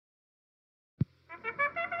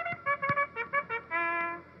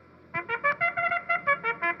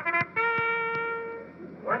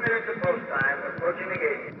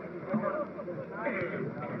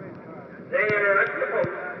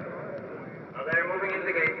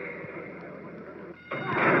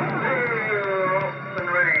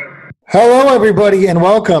Hello, everybody, and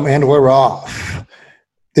welcome, and we're off.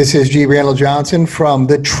 This is G. Randall Johnson from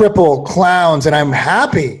the Triple Clowns, and I'm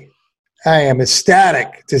happy. I am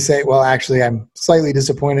ecstatic to say, well, actually, I'm slightly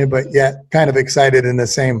disappointed, but yet kind of excited in the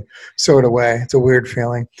same sort of way. It's a weird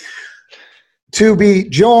feeling. To be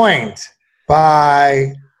joined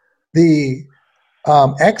by the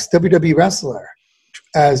ex-WWE wrestler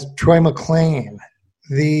as Troy McClain,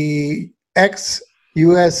 the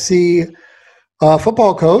ex-USC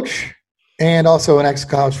football coach, and also an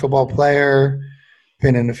ex-college football player.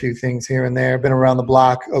 Been in a few things here and there. Been around the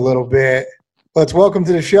block a little bit. Let's welcome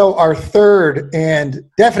to the show our third and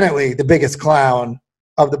definitely the biggest clown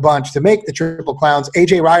of the bunch to make the Triple Clowns,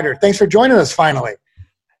 AJ Ryder. Thanks for joining us finally.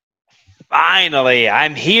 Finally,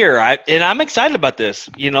 I'm here, and I'm excited about this.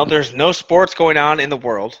 You know, there's no sports going on in the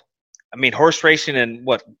world. I mean, horse racing and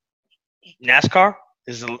NASCAR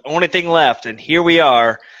is the only thing left, and here we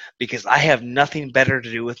are because I have nothing better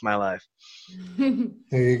to do with my life.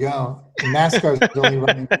 There you go. NASCAR is only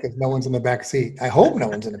running because no one's in the back seat. I hope no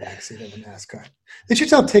one's in the back seat of the NASCAR. They should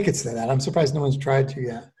sell tickets to that. I'm surprised no one's tried to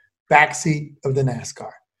yet. Back seat of the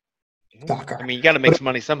NASCAR. Stock car. I mean, you got to make some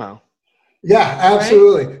money somehow. Yeah,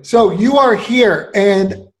 absolutely. Right? So you are here,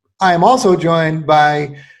 and I am also joined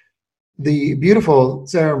by the beautiful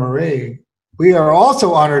Sarah Marie. We are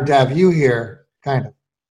also honored to have you here, kind of.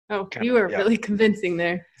 Oh, you were really convincing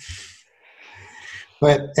there.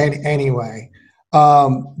 But anyway,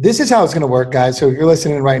 this is how it's going to work, guys. So if you're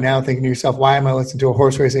listening right now thinking to yourself, why am I listening to a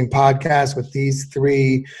horse racing podcast with these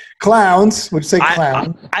three clowns? Would you say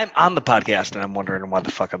clown? I'm on the podcast, and I'm wondering why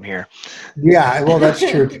the fuck I'm here. Yeah, well, that's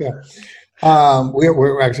true, too.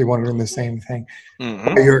 We're actually wondering the same thing.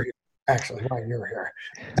 Mm-hmm. Why you're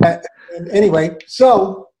here. Anyway,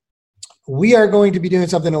 so we are going to be doing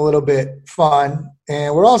something a little bit fun,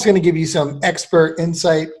 and we're also going to give you some expert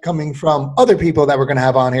insight coming from other people that we're going to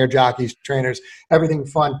have on here, jockeys, trainers, everything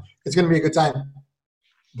fun. It's going to be a good time.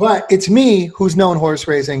 But it's me who's known horse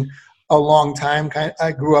racing a long time.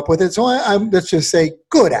 I grew up with it, so I'm let's just say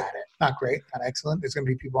good at it. Not great, not excellent. There's going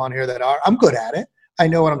to be people on here that are. I'm good at it. I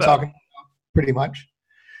know what I'm talking about pretty much.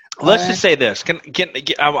 Let's just say this. I'm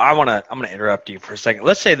going to interrupt you for a second.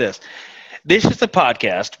 Let's say this. This is a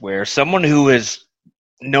podcast where someone who has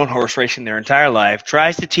known horse racing their entire life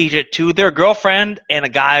tries to teach it to their girlfriend and a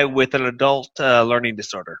guy with an adult learning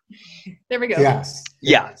disorder. There we go. Yes.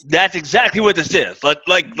 Yeah, that's exactly what this is. Let's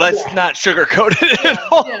not sugarcoat it at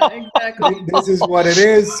all. Yeah, exactly. This is what it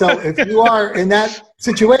is. So if you are in that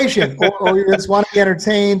situation or you just want to be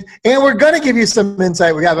entertained, and we're going to give you some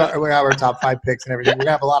insight. We have our top 5 picks and everything. We're going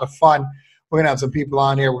to have a lot of fun. We're going to have some people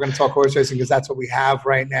on here. We're going to talk horse racing because that's what we have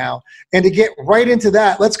right now. And to get right into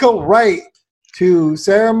that, let's go right to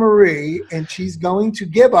Sarah Marie, and she's going to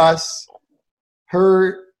give us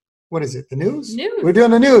her, what is it, the news? News. We're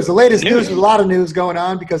doing the news, the latest news. There's a lot of news going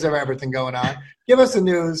on because of everything going on. Give us the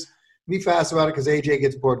news. Be fast about it because AJ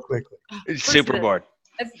gets bored quickly. Super bored.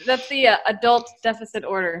 That's the adult deficit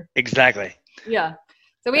order. Exactly. Yeah.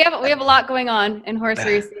 So we have a lot going on in horse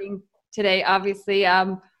racing today, obviously.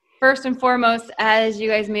 First and foremost, as you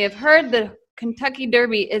guys may have heard, the Kentucky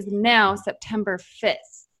Derby is now September 5th.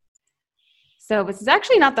 So this is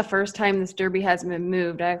actually not the first time this Derby has been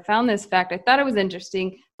moved. I found this fact. I thought it was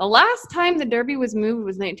interesting. The last time the Derby was moved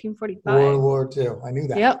was 1945. World War II. I knew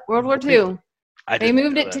that. Yep, World War II. They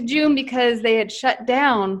moved it to June because they had shut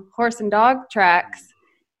down horse and dog tracks,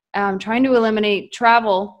 trying to eliminate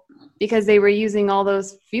travel because they were using all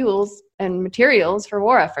those fuels and materials for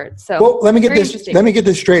war efforts. So well, let me get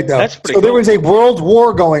this straight though. That's pretty cool. There was a world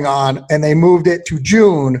war going on and they moved it to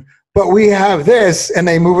June, but we have this and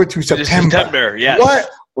they move it to September. Yes.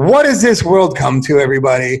 What does this world come to,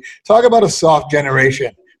 everybody? Talk about a soft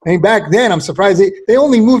generation. I mean, back then, I'm surprised they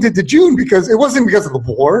only moved it to June because it wasn't because of the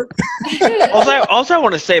war. Also, I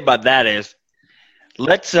want to say about that is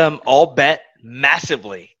let's all bet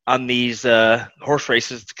massively on these horse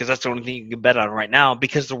races because that's the only thing you can bet on right now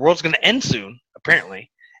because the world's going to end soon, apparently.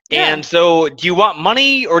 Yeah. And so do you want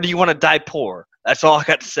money or do you want to die poor? That's all I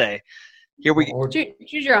got to say. Here we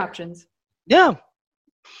choose your options. Yeah.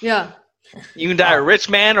 Yeah. You can die a rich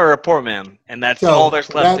man or a poor man, and that's all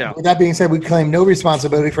there's left now. With that being said, we claim no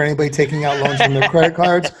responsibility for anybody taking out loans from their credit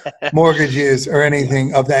cards, mortgages, or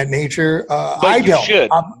anything of that nature. But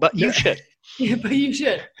you should. Yeah, but you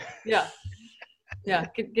should. Yeah. Yeah,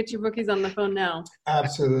 get your bookies on the phone now.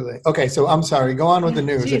 Absolutely. Okay, so I'm sorry. Go on with the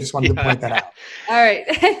news. I just wanted to point that out. All right.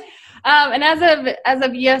 And as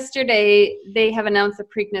of yesterday, they have announced the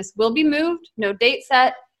Preakness will be moved. No date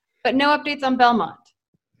set, but no updates on Belmont.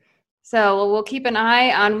 So we'll keep an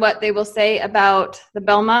eye on what they will say about the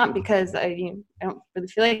Belmont, because I don't really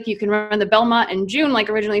feel like you can run the Belmont in June like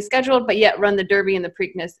originally scheduled, but yet run the Derby and the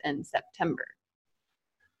Preakness in September.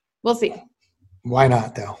 We'll see. Why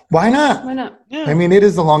not, though? Why not? Why not? Yeah. I mean, it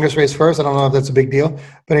is the longest race first. I don't know if that's a big deal.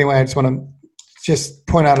 But anyway, I just want to just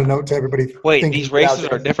point out a note to everybody. Wait, these races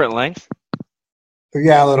are different lengths?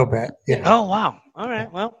 Yeah, a little bit. Yeah. Oh, wow. All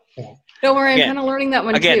right. Well, Don't worry, Again- I'm kind of learning that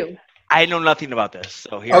one too. I know nothing about this.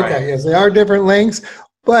 So here I am. Okay, yes, they are different lengths.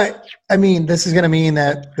 But, I mean, this is going to mean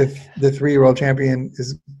that the 3-year-old champion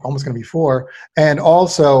is almost going to be 4. And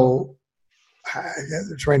also,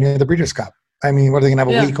 it's right near the Breeders' Cup. I mean, what are they going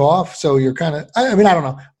to have a week off? So you're kind of – I mean, I don't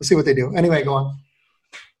know. We'll see what they do. Anyway, go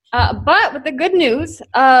on. But with the good news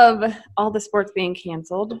of all the sports being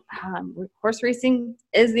canceled, horse racing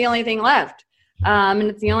is the only thing left. And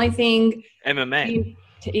it's the only thing – MMA.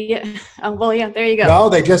 There you go. No,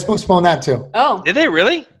 they just postponed that too. Oh, Did they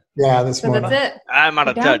really? Yeah, this so morning. that's it. I'm out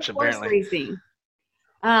of Down touch, to horse apparently. racing.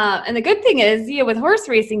 And the good thing is, with horse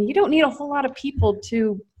racing, you don't need a whole lot of people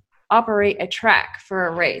to operate a track for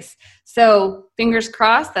a race. So fingers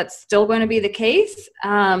crossed, that's still going to be the case.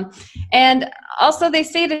 And also they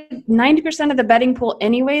stated 90% of the betting pool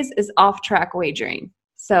anyways is off-track wagering.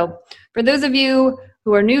 So for those of you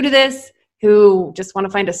who are new to this, who just want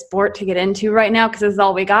to find a sport to get into right now because this is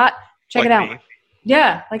all we got, check it out. Me.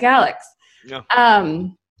 Yeah, like Alex. Yeah.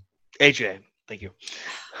 Um, AJ, thank you.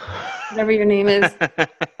 whatever your name is.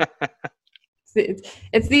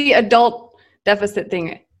 It's the adult deficit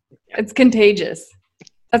thing. It's contagious.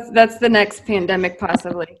 That's the next pandemic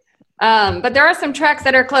possibly. But there are some tracks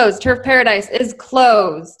that are closed. Turf Paradise is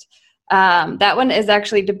closed. That one is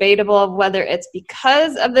actually debatable of whether it's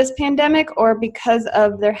because of this pandemic or because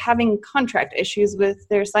of their having contract issues with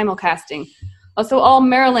their simulcasting. Also, all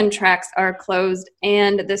Maryland tracks are closed,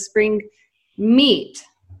 and the spring meet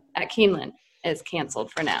at Keeneland is canceled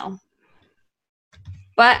for now.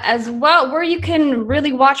 But as well, where you can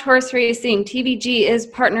really watch horse racing, TVG is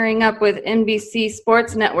partnering up with NBC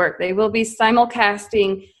Sports Network. They will be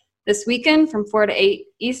simulcasting this weekend from 4 to 8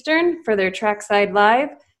 Eastern for their Trackside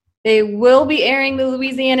Live. They will be airing the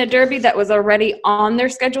Louisiana Derby that was already on their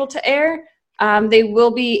schedule to air. They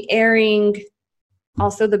will be airing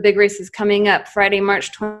also the big races coming up Friday,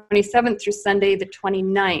 March 27th through Sunday, the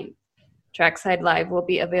 29th. Trackside Live will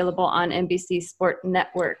be available on NBC Sport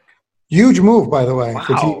Network. Huge move, by the way.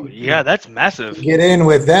 for Wow. TV. Yeah, that's massive. Get in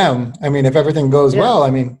with them. I mean, if everything goes well, I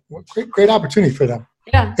mean, great opportunity for them.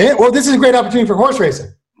 Yeah. Well, this is a great opportunity for horse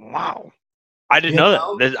racing. Wow. I didn't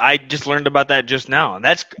know that. I just learned about that just now. And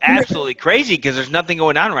that's absolutely crazy because there's nothing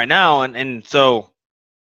going on right now. And so.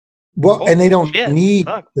 Well, and they don't shit. need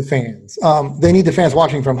Fuck. the fans. They need the fans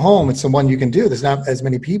watching from home. It's the one you can do. There's not as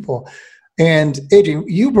many people. And AJ,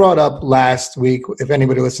 you brought up last week, if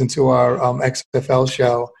anybody listened to our XFL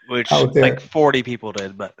show, Which out there. like 40 people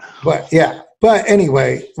did, but But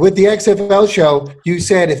anyway, with the XFL show, you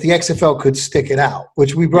said if the XFL could stick it out,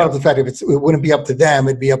 which we brought up the fact if it wouldn't be up to them,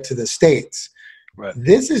 it'd be up to the states. Right.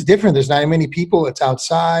 This is different. There's not many people. It's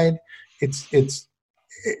outside.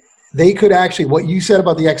 They could actually, what you said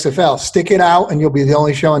about the XFL, stick it out and you'll be the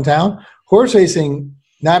only show in town. Horse racing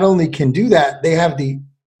not only can do that,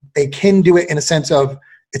 they can do it in a sense of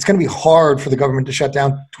it's going to be hard for the government to shut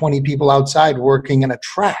down 20 people outside working in a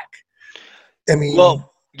track. I mean,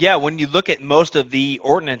 well, yeah, when you look at most of the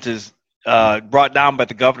ordinances brought down by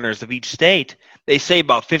the governors of each state, they say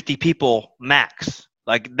about 50 people max.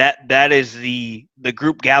 Like that is the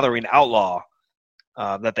group gathering outlaw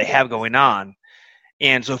that they have going on.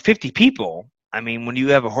 And so 50 people, I mean, when you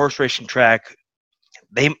have a horse racing track,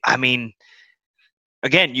 again,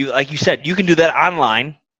 like you said, you can do that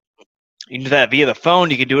online. You can do that via the phone.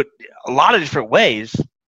 You can do it a lot of different ways.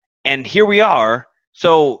 And here we are.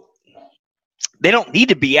 So they don't need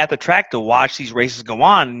to be at the track to watch these races go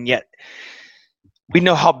on. And yet we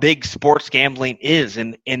know how big sports gambling is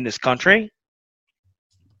in this country.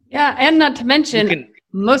 Yeah, and not to mention,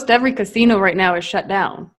 most every casino right now is shut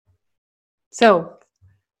down. So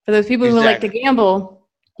for those people who like to gamble,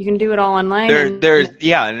 you can do it all online. And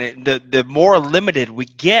the more limited we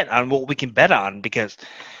get on what we can bet on, because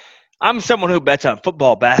I'm someone who bets on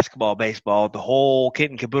football, basketball, baseball, the whole kit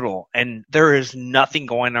and caboodle, and there is nothing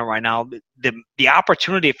going on right now. The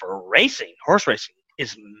opportunity for racing, horse racing,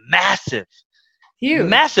 is massive. Huge.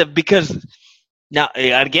 Massive, because now,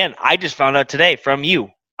 again, I just found out today from you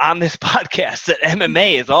on this podcast that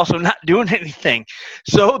MMA is also not doing anything.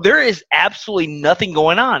 So there is absolutely nothing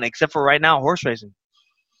going on except for right now horse racing.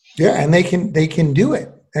 Yeah, and they can do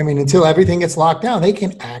it. I mean, until everything gets locked down, they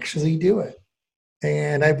can actually do it.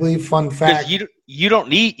 And I believe, fun Because fact, you don't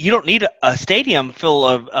need a stadium full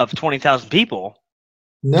of 20,000 people.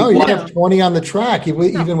 no, you No. have 20 on the track,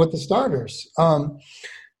 even with the starters.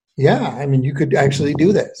 Yeah, I mean, you could actually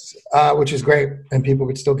do this, which is great, and people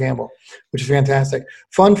could still gamble, which is fantastic.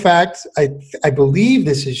 Fun fact, I believe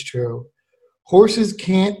this is true. Horses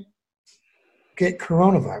can't get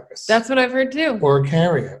coronavirus. That's what I've heard too. Or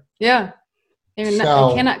carry it. Yeah. They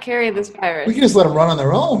cannot carry this virus. We can just let them run on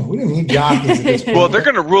their own. We don't need jockeys at this point. Well, they're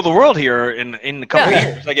going to rule the world here in a couple of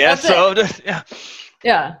years, I guess. So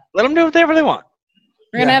yeah, let them do whatever they want.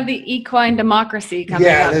 We're gonna have the equine democracy coming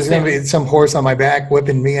up. Yeah, there's gonna be some horse on my back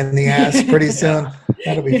whipping me in the ass pretty soon.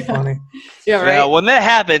 That'll be funny. Yeah, right. Yeah, when that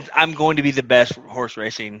happens, I'm going to be the best horse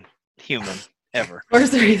racing human ever.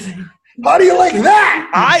 Horse racing. How do you like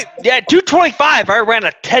that? 225. I ran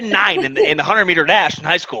a 10.9 in the 100-meter dash in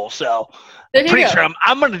high school, so There you pretty go. sure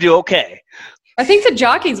I'm going to do okay. I think the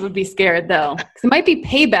jockeys would be scared though. 'Cause it might be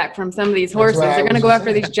payback from some of these horses. what I They're gonna was go just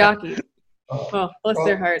after saying. these jockeys. Oh, bless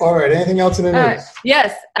their hearts. All right. Anything else in the All news? right.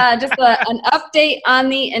 Yes, just an update on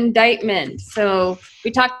the indictment. So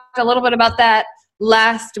we talked a little bit about that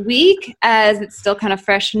last week, as it's still kind of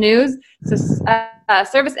fresh news. So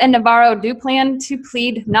Service and Navarro do plan to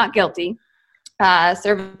plead not guilty.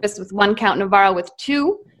 Service with 1 count, Navarro with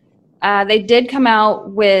 2. They did come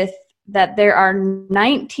out with that there are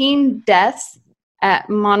 19 deaths at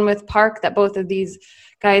Monmouth Park that both of these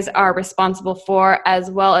guys are responsible for,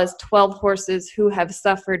 as well as 12 horses who have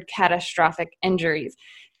suffered catastrophic injuries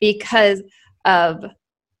because of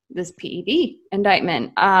this PED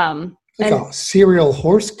indictment. Like a serial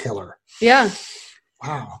horse killer. Yeah.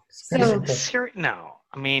 Wow. No,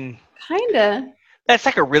 I mean, Kind of. that's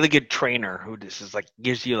like a really good trainer who just is like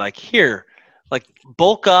gives you like here, like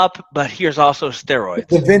bulk up, but here's also steroids.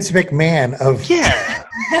 The Vince McMahon of Yeah,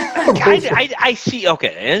 I see.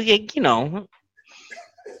 Okay,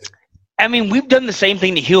 I mean, we've done the same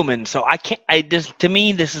thing to humans, so I can't. To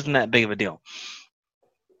me, this isn't that big of a deal.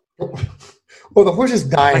 Well, the horse is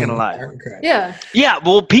dying. I'm not gonna lie. Okay. Yeah. Yeah,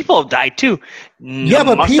 well, people have died too. Yeah,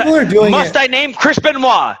 but people are doing Must it. I name Chris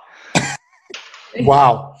Benoit?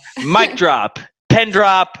 Wow. Mic drop, pen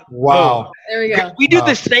drop. Wow. boom. There we go. We do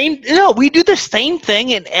the same. No, we do the same thing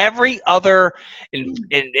in every other in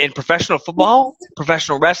professional football,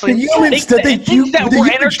 professional wrestling. The humans things that the we're humans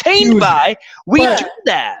entertained choose by, we But- do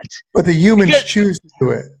that. But the humans Because- choose to do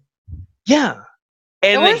it. Yeah,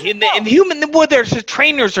 and There was in the human, whether it's the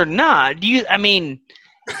trainers or not, I mean,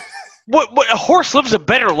 what a horse lives a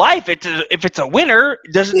better life. If it's a winner,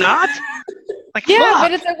 does it not? Like, Yeah, fuck.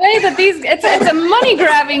 but it's a way that it's a money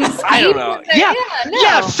grabbing scheme. I don't know. Yeah, no.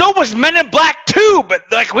 yeah. So was Men in Black too, but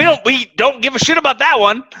like we don't give a shit about that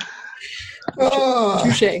one.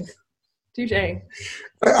 Touche.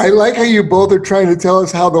 I like how you both are trying to tell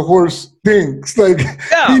us how the horse thinks. Like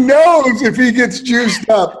Yeah. he knows if he gets juiced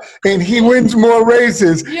up and he wins more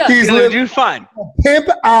races, Yeah. he's Gonna living do fine. pimp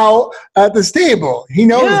out at the stable. He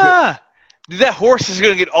knows that. Yeah, that horse is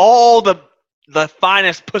gonna get all the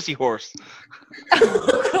finest pussy horse.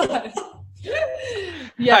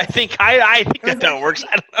 Yeah. I think that's how it works.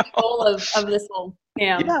 I don't know. Goal of this whole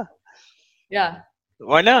scam. Yeah, Yeah.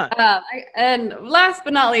 why not? And last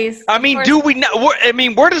but not least, I of mean, course- do we not?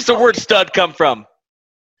 Where does the word stud come from?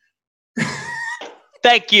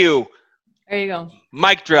 Thank you. There you go.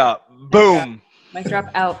 Mic drop. Boom. Mic drop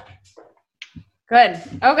out. Good.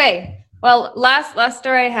 Okay. Well, last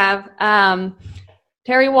story I have.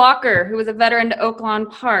 Terry Walker, who was a veteran to Oaklawn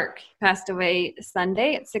Park, passed away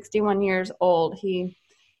Sunday at 61 years old. He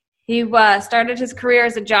started his career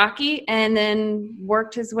as a jockey and then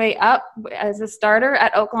worked his way up as a starter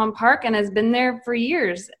at Oaklawn Park and has been there for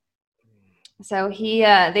years. So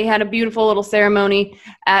they had a beautiful little ceremony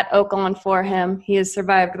at Oaklawn for him. He is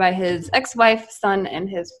survived by his ex-wife, son, and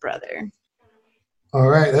his brother. All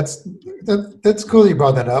right, that's cool you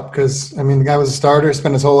brought that up because I mean the guy was a starter,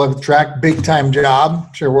 spent his whole life at the track, big time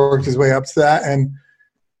job. Sure worked his way up to that, and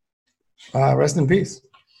rest in peace.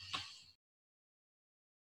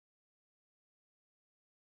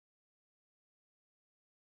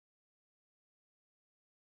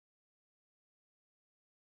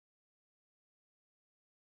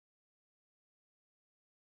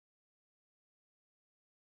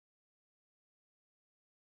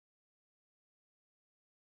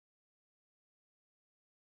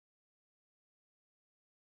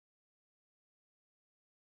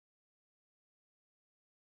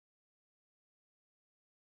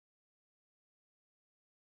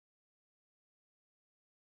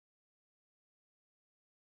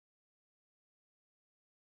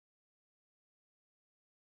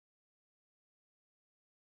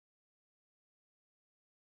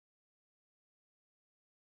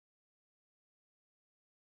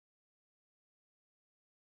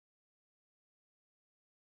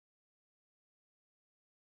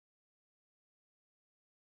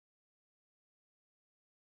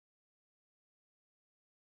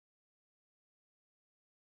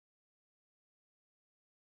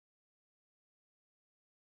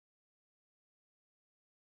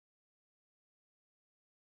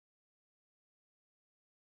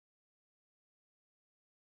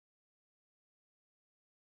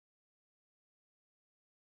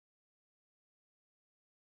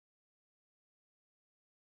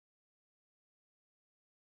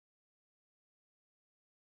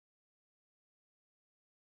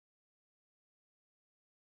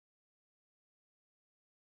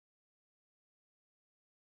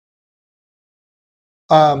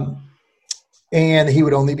 And he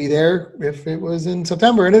would only be there if it was in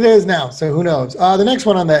September, and it is now. So who knows? The next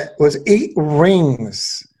one on that was 8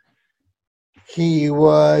 Rings. He's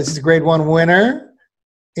a grade 1 winner,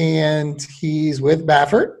 and he's with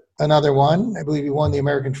Baffert, another one. I believe he won the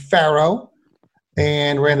American Pharaoh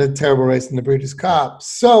and ran a terrible race in the Breeders' Cup.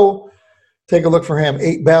 So take a look for him.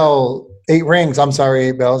 8 Rings. I'm sorry,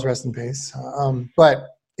 8 Bells. Rest in peace. But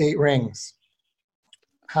 8 Rings.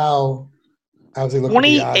 How's he looking?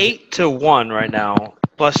 28-1 right now,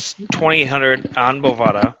 plus 2,800 on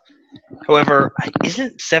Bovada. However,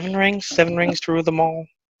 isn't 7 Rings to rule them all?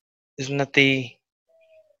 Isn't that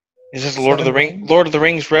is this Lord of the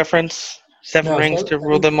Rings reference? 7 rings to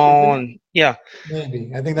rule them all, and yeah,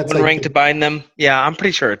 maybe. I think that's 1 ring to bind them. Yeah, I'm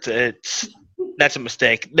pretty sure it's that's a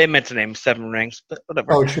mistake. They meant to name 7 rings, but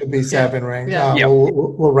whatever. Oh, it should be 7 rings. Yeah.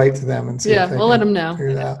 We'll write to them and see. Yeah, we'll let them know.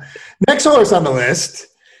 Next horse on the list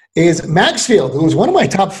is Maxfield, who was one of my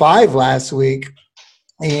top 5 last week,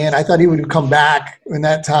 and I thought he would come back in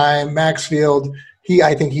that time. Maxfield,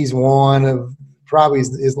 I think he's one of probably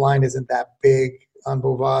his line isn't that big on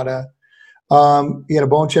Bovada. He had a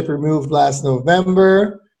bone chip removed last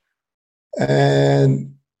November,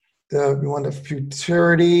 and he won the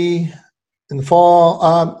Futurity in the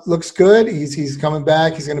fall. Looks good. He's coming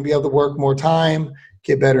back. He's going to be able to work more time,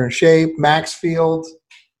 get better in shape. Maxfield,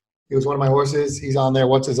 he was one of my horses. He's on there.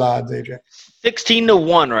 What's his odds, AJ?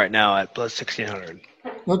 16-1 right now at plus 1,600.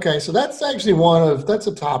 Okay, so that's actually that's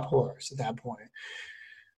a top horse at that point,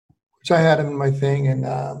 which I had him in my thing, and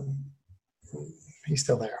he's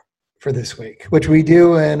still there for this week, which we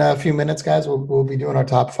do in a few minutes, guys. We'll be doing our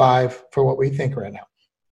top 5 for what we think right now.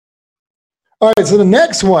 All right, so the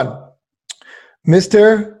next one,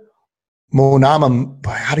 Mr. Monamo.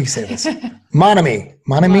 How do you say this? Monami.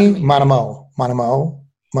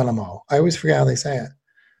 I always forget how they say it.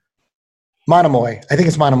 Monomoy. I think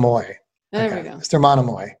it's Monomoy. There we go. Mr.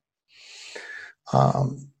 Monomoy.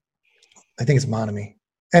 I think it's Monami.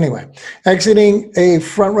 Anyway, exiting a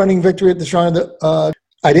front-running victory at the Shrine of the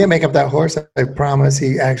I didn't make up that horse. I promise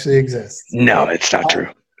he actually exists. No, it's not true.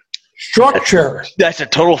 Structure. That's a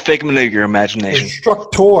total figment of your imagination.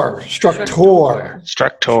 Structor.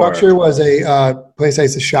 Structure was a place I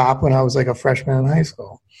used to shop when I was like a freshman in high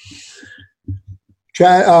school.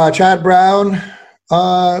 Chad Brown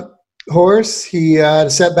horse. He had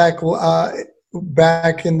a setback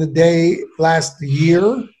back in the day last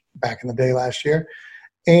year,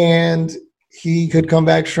 and he could come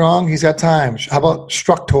back strong. He's got time. How about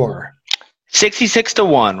Structor?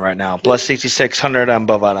 66-1 right now, plus 6,600 on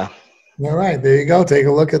Bovada. All right, there you go. Take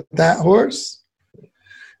a look at that horse.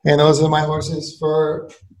 And those are my horses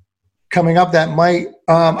for coming up that might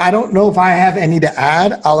I don't know if I have any to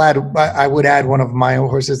add. I would add one of my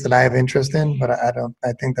horses that I have interest in, but I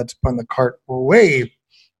think that's putting the cart way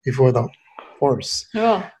before the horse.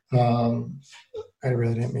 Oh. I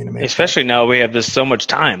really didn't mean to make Especially now we have so much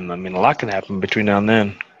time. I mean, a lot can happen between now and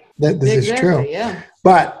then. This is true. Yeah.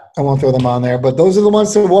 But I won't throw them on there. But those are the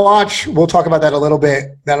ones to watch. We'll talk about that a little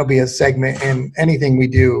bit. That'll be a segment in anything we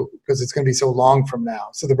do because it's going to be so long from now.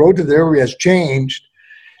 So the road to the Derby has changed,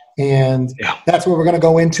 and that's what we're going to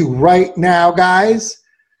go into right now, guys.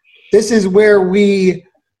 This is where we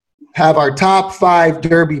have our top 5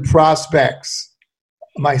 Derby prospects,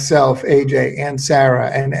 myself, AJ, and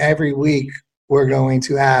Sarah. And every week we're going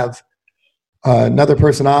to have another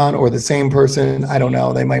person on or the same person. I don't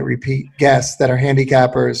know. They might repeat guests that are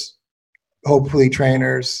handicappers, hopefully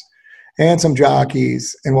trainers, and some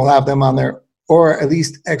jockeys. And we'll have them on there, or at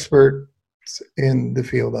least experts in the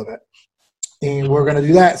field of it. And we're going to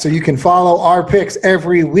do that. So you can follow our picks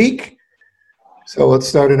every week. So let's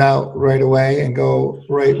start it out right away and go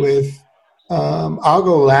right with I'll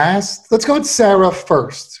go last. Let's go with Sarah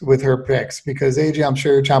first with her picks because, AJ, I'm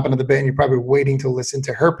sure you're chomping at the bit and you're probably waiting to listen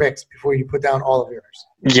to her picks before you put down all of yours.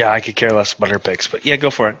 Yeah, I could care less about her picks, but yeah,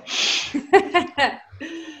 go for it.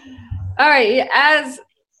 All right.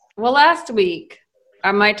 Last week,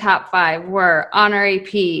 my top 5 were Honor AP,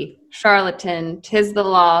 Charlatan, Tis the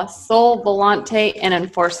Law, Sol Volante, and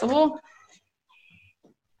Enforceable.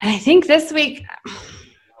 And I think this week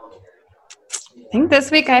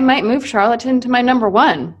I might move Charlatan to my number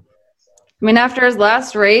 1. I mean, after his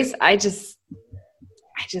last race, I just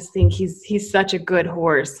think he's such a good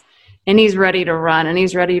horse, and he's ready to run, and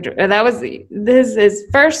he's ready to. That was his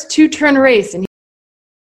first 2-turn race, and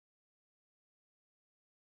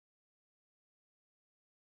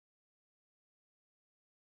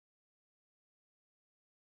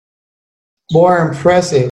more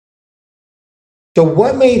impressive. So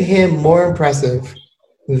what made him more impressive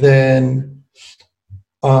than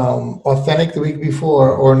Authentic the week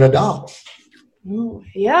before or Nadal? Ooh,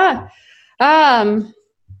 yeah. That's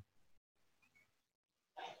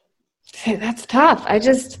tough.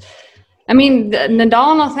 Nadal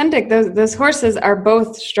and Authentic, those horses are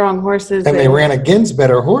both strong horses. And they ran against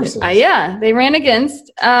better horses. Yeah, they ran against.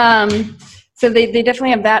 So they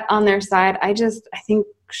definitely have that on their side. I think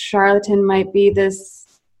Charlatan might be this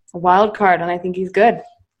wild card, and I think he's good.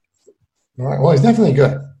 All right. Well, he's definitely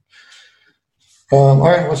good. All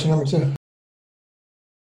right. What's your number 2?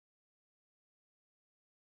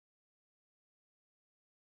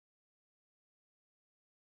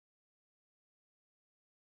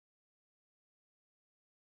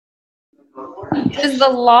 Is the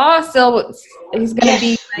law still? He's going to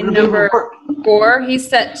be my number 4. He's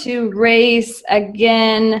set to race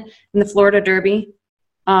again in the Florida Derby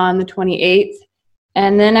on the 28th.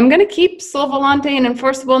 And then I'm going to keep Sol Volante and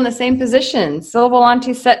Enforceable in the same position. Sol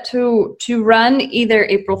Volante set to run either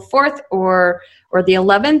April 4th or the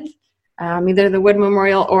 11th, either the Wood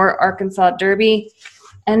Memorial or Arkansas Derby.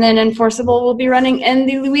 And then Enforceable will be running in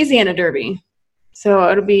the Louisiana Derby. So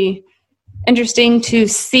it'll be interesting to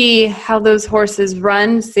see how those horses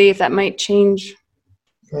run, see if that might change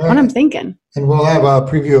what I'm thinking. And we'll have a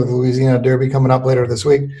preview of the Louisiana Derby coming up later this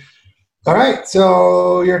week. All right,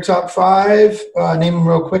 so your top 5, name them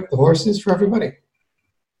real quick, the horses for everybody.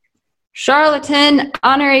 Charlatan,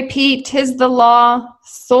 Honor AP, Tis the Law,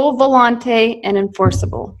 Sol Volante, and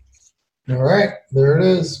Enforceable. All right, there it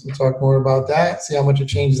is. We'll talk more about that, see how much it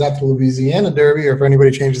changes after the Louisiana Derby, or if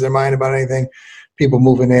anybody changes their mind about anything, people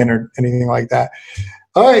moving in or anything like that.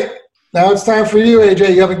 All right, now it's time for you,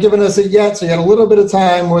 AJ. You haven't given us it yet, so you had a little bit of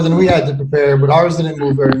time, more than we had to prepare, but ours didn't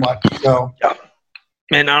move very much. So, yeah.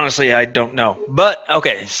 And honestly, I don't know. But,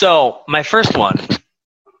 okay, so my first one,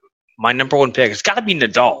 my number 1 pick, it's got to be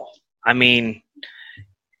Nadal. I mean,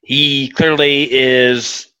 he clearly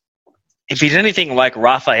is, if he's anything like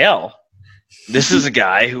Rafael, this is a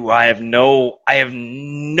guy who I have no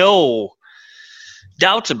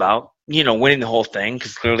doubts about, winning the whole thing,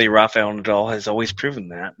 because clearly Rafael Nadal has always proven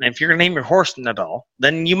that. And if you're going to name your horse Nadal,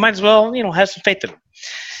 then you might as well, have some faith in him.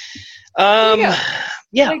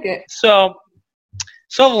 Yeah. Okay. So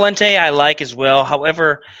Sol Volante I like as well.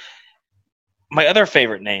 However, my other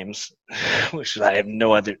favorite names, which I have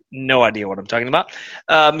no idea what I'm talking about,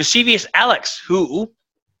 Mischievous Alex, who,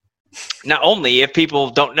 not only, if people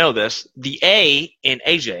don't know this, the A in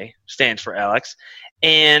AJ stands for Alex,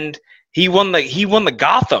 and he won the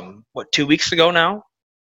Gotham, 2 weeks ago now?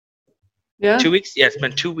 Yeah. 2 weeks? Yeah, it's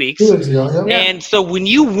been 2 weeks. 2 weeks ago, yeah. And so when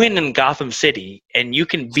you win in Gotham City and you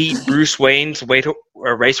can beat Bruce Wayne's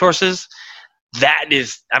racehorses,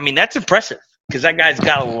 that's impressive, because that guy's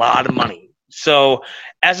got a lot of money. So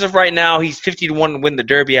as of right now, he's 50-1 to win the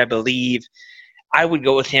Derby, I believe. I would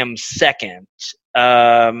go with him second.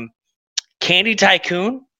 Candy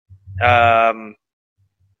Tycoon.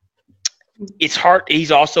 It's hard.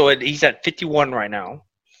 He's at 51 right now.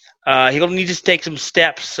 He'll need to take some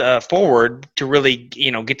steps forward to really,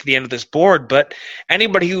 get to the end of this board. But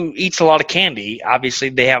anybody who eats a lot of candy, obviously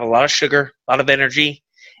they have a lot of sugar, a lot of energy.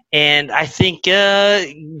 And I think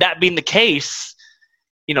that being the case,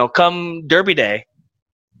 come Derby Day,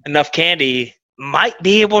 enough candy might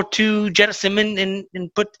be able to jettison him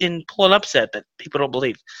and pull an upset that people don't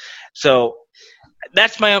believe. So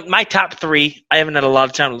that's my top 3. I haven't had a lot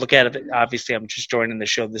of time to look at it. Obviously, I'm just joining the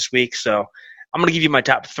show this week, so I'm going to give you my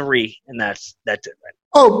top 3, and that's it. Right?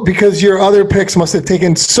 Oh, because your other picks must have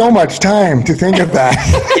taken so much time to think of that.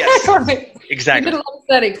 Yes, Right. exactly. You did a lot of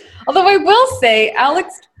setting. Although I will say,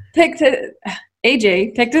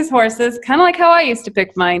 AJ picked his horses, kind of like how I used to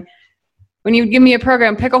pick mine. When you would give me a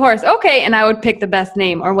program, pick a horse, okay, and I would pick the best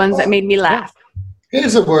name or ones that made me laugh.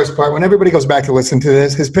 Here's the worst part. When everybody goes back to listen to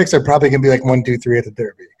this, his picks are probably going to be like 1, 2, 3 at the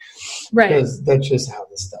Derby. Right. Because that's just how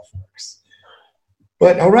this stuff works.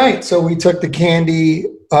 But, all right, so we took the Candy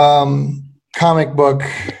comic book.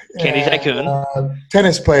 Candy Tycoon.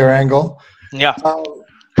 Tennis player angle. Yeah.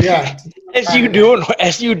 Yeah. As you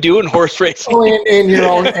do in horse racing. Oh,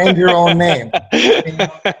 and your own name.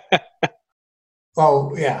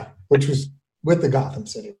 Oh, yeah, which was with the Gotham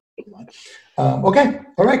City one. Okay,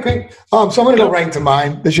 all right, great. So I'm going to go right to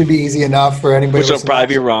mine. This should be easy enough for anybody. Which will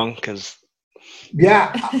probably be wrong, because.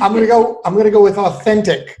 Yeah, I'm going to go with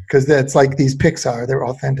authentic, because that's like these picks are. They're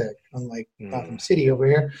authentic, unlike Gotham City over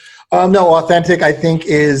here. No, authentic. I think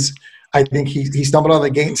he stumbled out of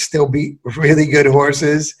the gate and still beat really good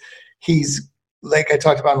horses. He's, like I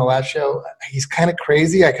talked about in the last show, he's kind of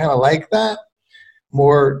crazy. I kind of like that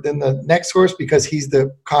more than the next horse, because he's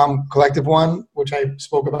the calm, collective one, which I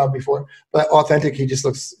spoke about before. But authentic, he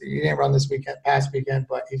didn't run this past weekend,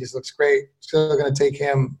 but he just looks great. Still going to take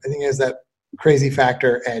him. I think he has that crazy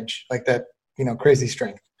factor edge, like that, crazy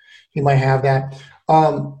strength. He might have that.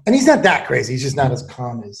 And he's not that crazy. He's just not as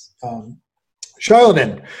calm as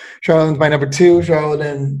Charlatan. Charlatan's my number 2.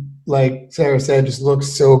 Charlatan, like Sarah said, just looks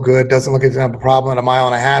so good. Doesn't look like he's going to have a problem at 1.5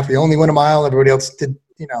 miles. He only went a mile. Everybody else did,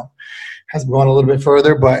 has gone a little bit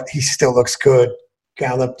further, but he still looks good.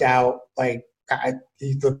 Galloped out.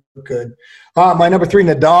 He looked good. My number 3,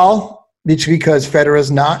 Nadal, because Federer's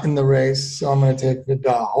not in the race. So I'm going to take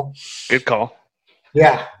Nadal. Good call.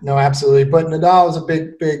 Yeah, no, absolutely. But Nadal is a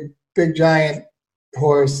big, giant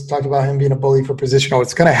horse. Talked about him being a bully for positional.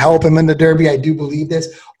 It's going to help him in the Derby. I do believe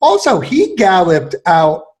this. Also, he galloped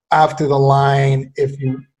out after the line. If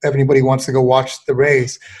anybody wants to go watch the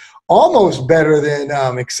race, almost better than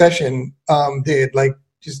Accession did.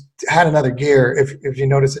 Just had another gear. If you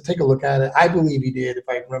notice it, take a look at it. I believe he did, if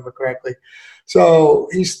I remember correctly. So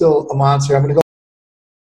he's still a monster. I'm going to go.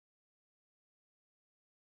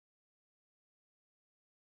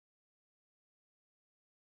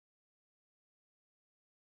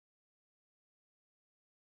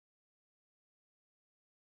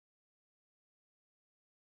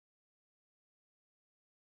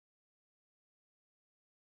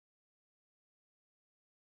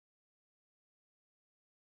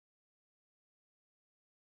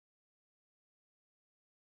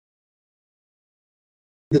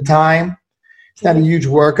 The time. It's not a huge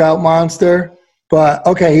workout monster, but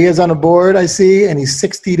okay, he is on the board, I see, and he's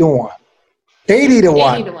 60-1.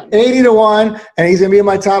 80-1. 80-1, and he's going to be in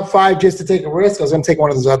my top 5 just to take a risk. I was going to take one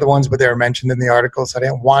of those other ones, but they were mentioned in the article, so I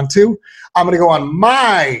didn't want to. I'm going to go on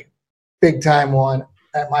my big time one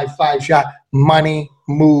at my 5 shot. Money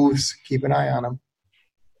Moves. Keep an eye on him.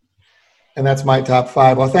 And that's my top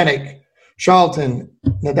 5. Authentic, Charlatan,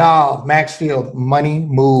 Nadal, Maxfield, Money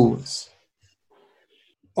Moves.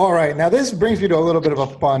 All right, now this brings me to a little bit of a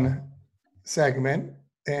fun segment,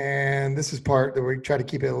 and this is part that we try to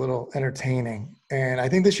keep it a little entertaining. And I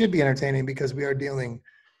think this should be entertaining because we are dealing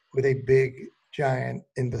with a big, giant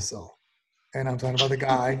imbecile. And I'm talking about the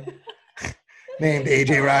guy named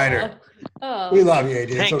AJ Ryder. Oh. We love you,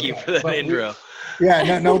 AJ. Thank you for that intro.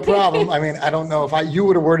 No problem. I mean, I don't know if you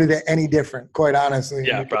would have worded it any different, quite honestly.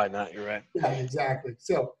 Yeah, probably not. You're right. Yeah, exactly.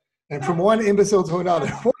 So, and from one imbecile to another,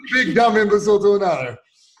 one big dumb imbecile to another,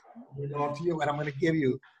 we're going to you, and I'm going to give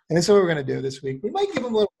you, and this is what we're going to do this week. We might give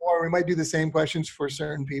them a little more. We might do the same questions for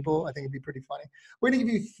certain people. I think it'd be pretty funny. We're going to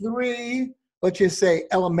give you 3, let's just say,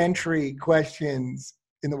 elementary questions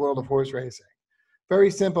in the world of horse racing. Very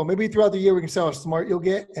simple. Maybe throughout the year we can see how smart you'll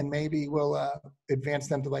get, and maybe we'll advance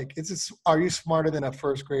them to are you smarter than a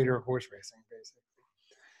first grader of horse racing,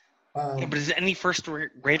 basically? But does any first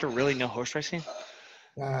grader really know horse racing?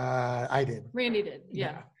 I did. Randy did,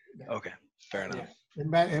 yeah. Okay, fair enough. Yeah. It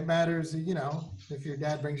matters, if your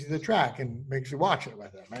dad brings you to the track and makes you watch it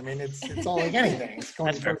with him. I mean, it's all like anything. It's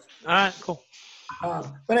going That's fair. All right, cool.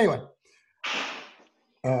 But anyway,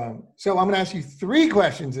 so I'm going to ask you 3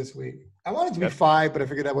 questions this week. I wanted to be 5, but I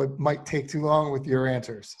figured that might take too long with your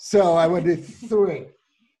answers. So I went to 3.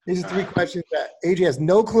 These are 3 questions that AJ has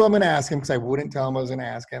no clue I'm going to ask him because I wouldn't tell him I was going to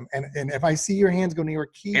ask him. And if I see your hands go near your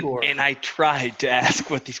keyboard. And I tried to ask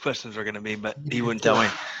what these questions were going to be, but he wouldn't tell me.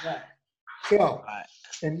 Right. So,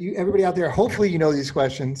 and everybody out there, hopefully you know these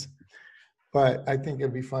questions, but I think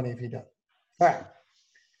it'd be funny if you don't. All right.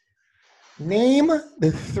 Name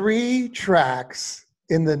the 3 tracks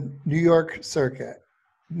in the New York circuit.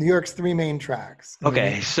 New York's 3 main tracks.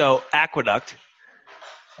 Okay, so Aqueduct.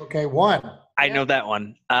 Okay, 1. I know that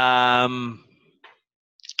one.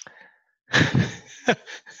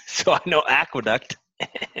 So I know Aqueduct.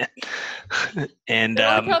 And it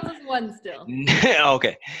only counts as 1 still.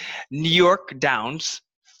 Okay, New York Downs.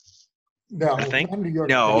 No, I think. not New York.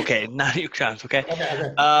 No, okay, not New York Downs. Okay.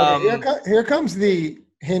 Okay. Here comes the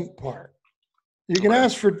hint part. You can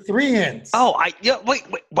ask for 3 hints. Oh, wait.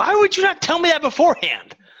 Why would you not tell me that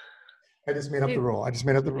beforehand? I just made up the rule.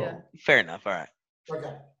 Yeah. Fair enough. All right.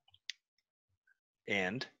 Okay.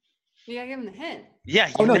 And. You gotta give him the hint.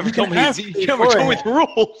 Yeah, you never told me the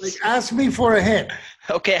rules. Like, ask me for a hint.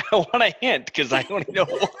 Okay, I want a hint because I only know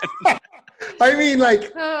 1. I mean,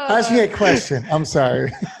 ask me a question. I'm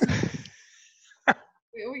sorry.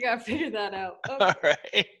 We gotta figure that out. Okay. All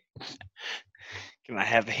right. Can I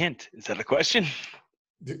have a hint? Is that a question?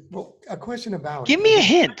 Well, a question about. Give me a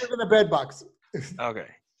hint. In the bed box. Okay.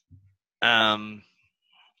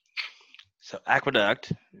 So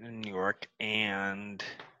Aqueduct in New York and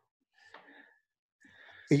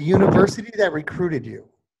a university that recruited you.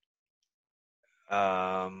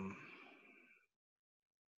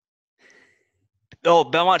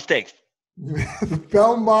 Belmont Stakes.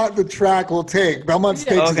 Belmont, the track will take. Belmont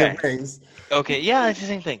Stakes is a race. Okay, yeah, it's the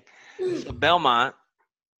same thing. So Belmont,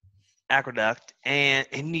 Aqueduct, and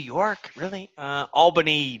in New York, really,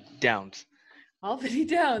 Albany Downs. Albany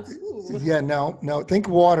Downs. Ooh. Yeah, no. Think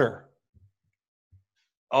water.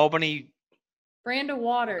 Albany Brand of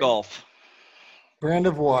water. Gulf. Brand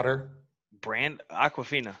of water. Brand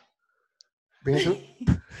Aquafina.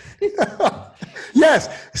 Yes.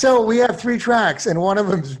 So we have 3 tracks, and one of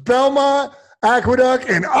them is Belmont, Aqueduct,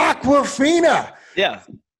 and Aquafina. Yeah.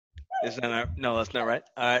 Is that not, no, that's not right.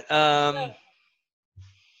 All right.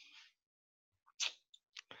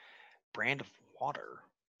 Brand of water.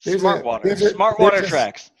 Smart water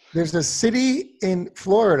tracks. There's a city in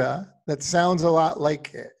Florida that sounds a lot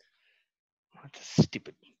like it. What's a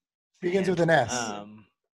stupid? Begins with an S.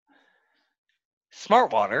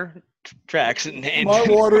 Smart water tracks in Smart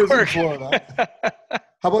waters in Florida.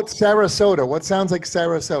 How about Sarasota? What sounds like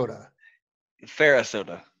Sarasota?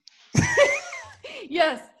 Farasota.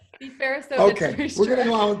 Yes, the Farasota. Okay, we're gonna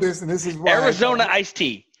go on with this, and this is why. Arizona iced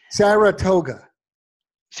tea. Saratoga.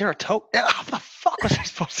 Saratoga. How the fuck was I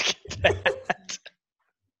supposed to get that?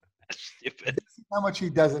 That's stupid. How much he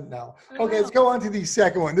doesn't know. Okay, let's go on to the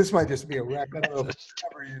second one. This might just be a wreck. I don't know if it's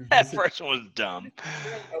ever used. That first one was dumb.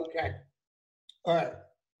 Okay. All right.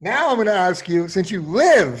 Now I'm going to ask you, since you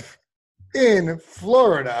live in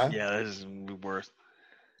Florida. Yeah, this is worse.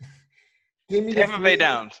 Give me Tampa Bay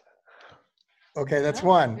Downs. Okay, that's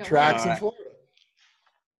one. Tracks in right. Florida.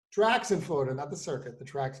 Tracks in Florida, not the circuit. The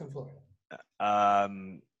tracks in Florida.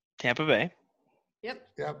 Tampa Bay. Yep.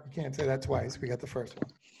 Yep, you can't say that twice. We got the first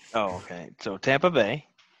one. Oh, okay. So Tampa Bay.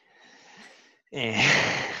 And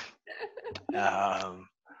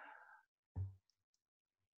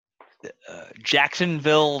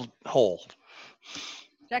Jacksonville Hole.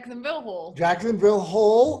 Jacksonville Hole. Jacksonville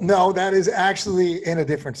Hole? No, that is actually in a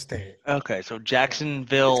different state. Okay, so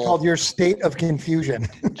Jacksonville. It's called your state of confusion.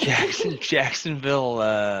 Jacksonville.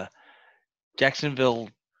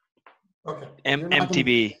 Okay.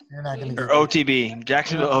 MTB. You're not going to Or get OTB.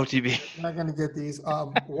 Jacksonville OTB. You're not going to get these.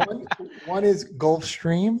 One is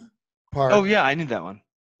Gulfstream Park. Oh yeah, I knew that one.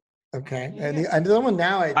 Okay, and the other one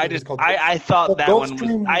now I thought that one.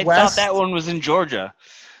 West. Thought that one was in Georgia.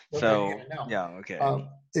 Okay, So no. yeah, okay.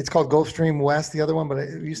 It's called Gulfstream West, the other one, but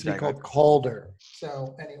it used to be called Calder.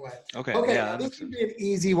 So anyway. Okay. Okay, Yeah. now this would be an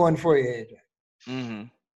easy one for you, AJ. Mm-hmm.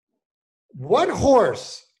 What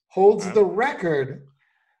horse holds the record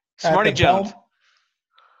Smarty Jones.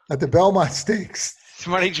 At the Belmont Stakes?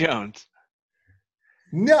 Smarty Jones.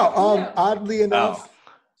 No, oddly enough,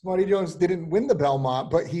 Smarty Jones didn't win the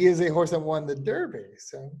Belmont, but he is a horse that won the Derby.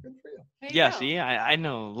 So good for you. Yeah, see, I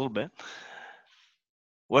know a little bit.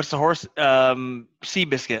 What's the horse?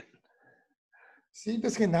 Seabiscuit.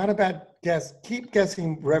 Seabiscuit, not a bad guess. Keep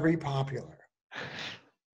guessing. Very popular.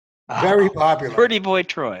 Very popular. Pretty Boy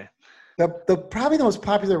Troy. The probably the most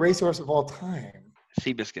popular racehorse of all time.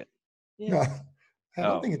 Seabiscuit. Yeah. No, I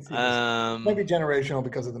don't think it's Seabiscuit. Um, Maybe generational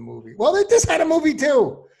because of the movie. Well, they just had a movie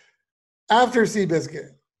too. After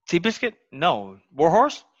Seabiscuit. Seabiscuit? No.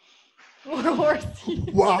 Warhorse? Horse.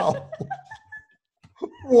 Wow.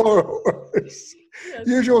 Warhorse. Yes.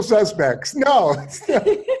 Usual Suspects. No. It's not.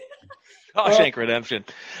 Shawshank Redemption.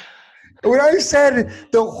 When I said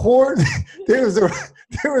the horse, there was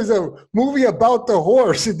a movie about the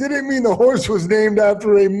horse. It didn't mean the horse was named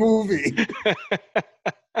after a movie.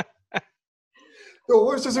 The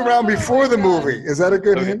horse was around before the movie. Is that a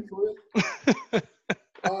good hint for it?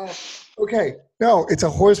 Okay. No, it's a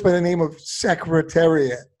horse by the name of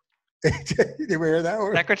Secretariat. Did you ever hear that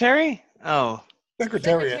horse? Secretary? Oh.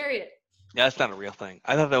 Secretariat. Yeah, that's not a real thing.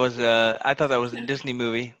 I thought that was a Disney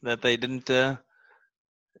movie that they didn't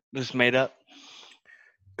just made up.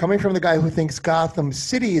 Coming from the guy who thinks Gotham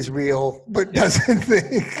City is real, but doesn't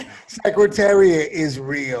think Secretariat is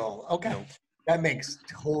real. Okay. Nope. That makes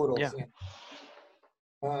total sense.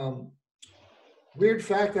 Weird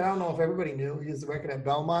fact that I don't know if everybody knew. He has the record at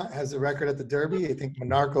Belmont, has the record at the Derby. I think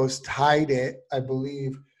Monarcos tied it, I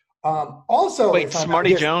believe. Also, wait,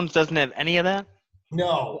 Smarty Jones doesn't have any of that?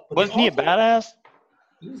 No. Wasn't he a badass?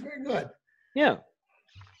 He was very good. Yeah.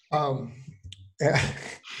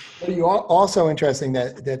 Also interesting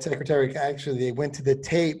that Secretary actually they went to the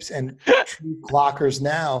tapes and True Clockers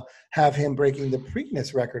now have him breaking the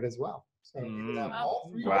Preakness record as well. So all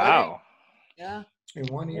three wow. Yeah. in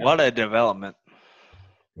 1 year. What a development.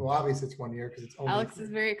 Well, obviously it's 1 year because it's only. Alex is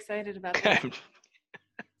very excited about that.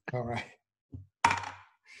 All right.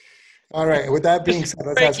 All right. With that being said,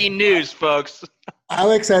 let's breaking news, folks.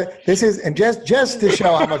 Alex, this is and just to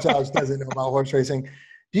show how much Alex doesn't know about horse racing.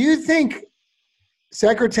 Do you think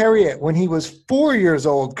Secretariat, when he was 4 years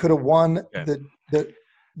old, could have won the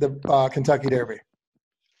Kentucky Derby?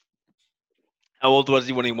 How old was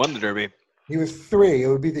he when he won the Derby? He was 3. It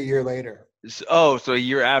would be the year later. So a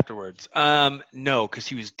year afterwards. No, because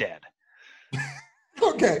he was dead.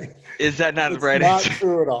 Okay. Is that not the It's right not answer?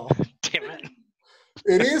 true at all. Damn it.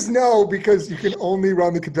 It is no, because you can only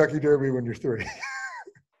run the Kentucky Derby when you're 3.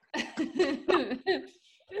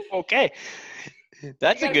 Okay.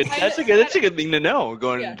 That's a good thing to know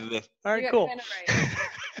going into this. All right, cool.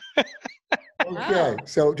 Okay,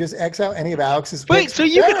 so just X out any of Alex's Wait, picks. so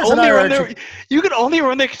you can Dennis and only I are run actually- you can only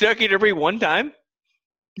run the Kentucky Derby one time?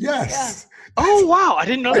 Yes. Oh wow, I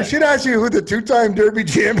didn't know I that. should ask you who the 2-time Derby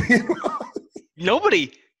champion was.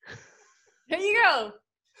 Nobody. There you go.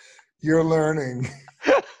 You're learning.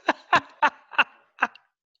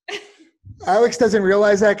 Alex doesn't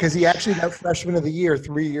realize that because he actually got Freshman of the Year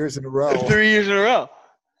 3 years in a row. 3 years in a row.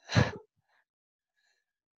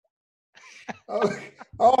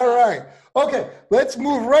 All right. Okay, let's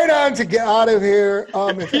move right on to get out of here.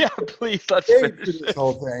 Yeah, please let's Stay finish through this this.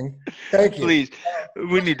 whole thing. Thank you. Please.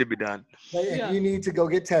 We need to be done. Yeah. You need to go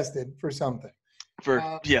get tested for something. For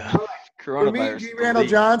all right. For me, coronavirus. G. Randall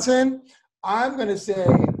Johnson, I'm going to say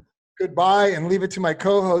goodbye and leave it to my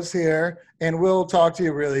co-host here, and we'll talk to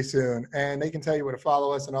you really soon. And they can tell you where to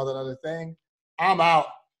follow us and all that other thing. I'm out.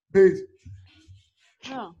 Peace.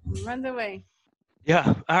 Oh, runs away.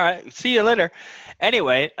 Yeah. All right. See you later.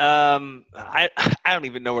 Anyway, I don't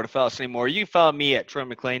even know where to follow us anymore. You can follow me at Troy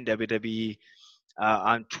McLean WWE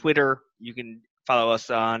on Twitter. You can follow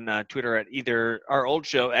us on Twitter at either our old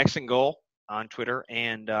show X and Goal on Twitter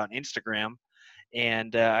and on Instagram.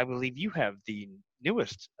 And I believe you have the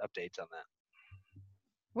newest updates on that.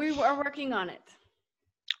 We are working on it.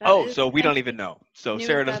 So we don't even know. So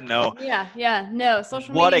Sarah doesn't know Yeah. No,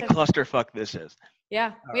 social what a media. clusterfuck this is.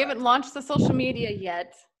 Yeah, we haven't launched the social media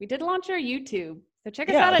yet. We did launch our YouTube, so check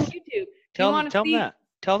us Yeah, out on YouTube. Tell wanna them see- that.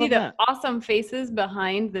 Tell See them the that. awesome faces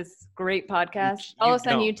behind this great podcast. Follow us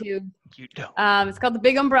on don't. YouTube. You don't. It's called The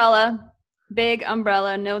Big Umbrella. Big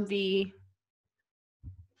Umbrella, no V.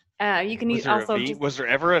 You can Was there also a V? just Was there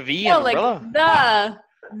ever a V no, in like umbrella?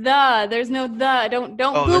 the. There's no the. Don't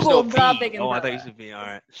Oh, there's Google no the V. Big Oh, I Umbrella. thought you said V. All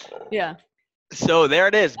right. Yeah. So there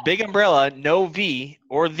it is. Big umbrella, no V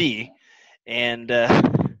or the. And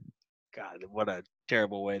God, what a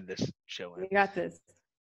terrible way this show We ends. got this.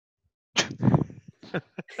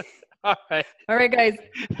 All right. All right, guys.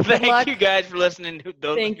 Thank luck. you guys for listening.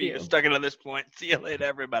 Those Thank of you you. stuck it to this point. See you later,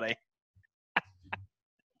 everybody.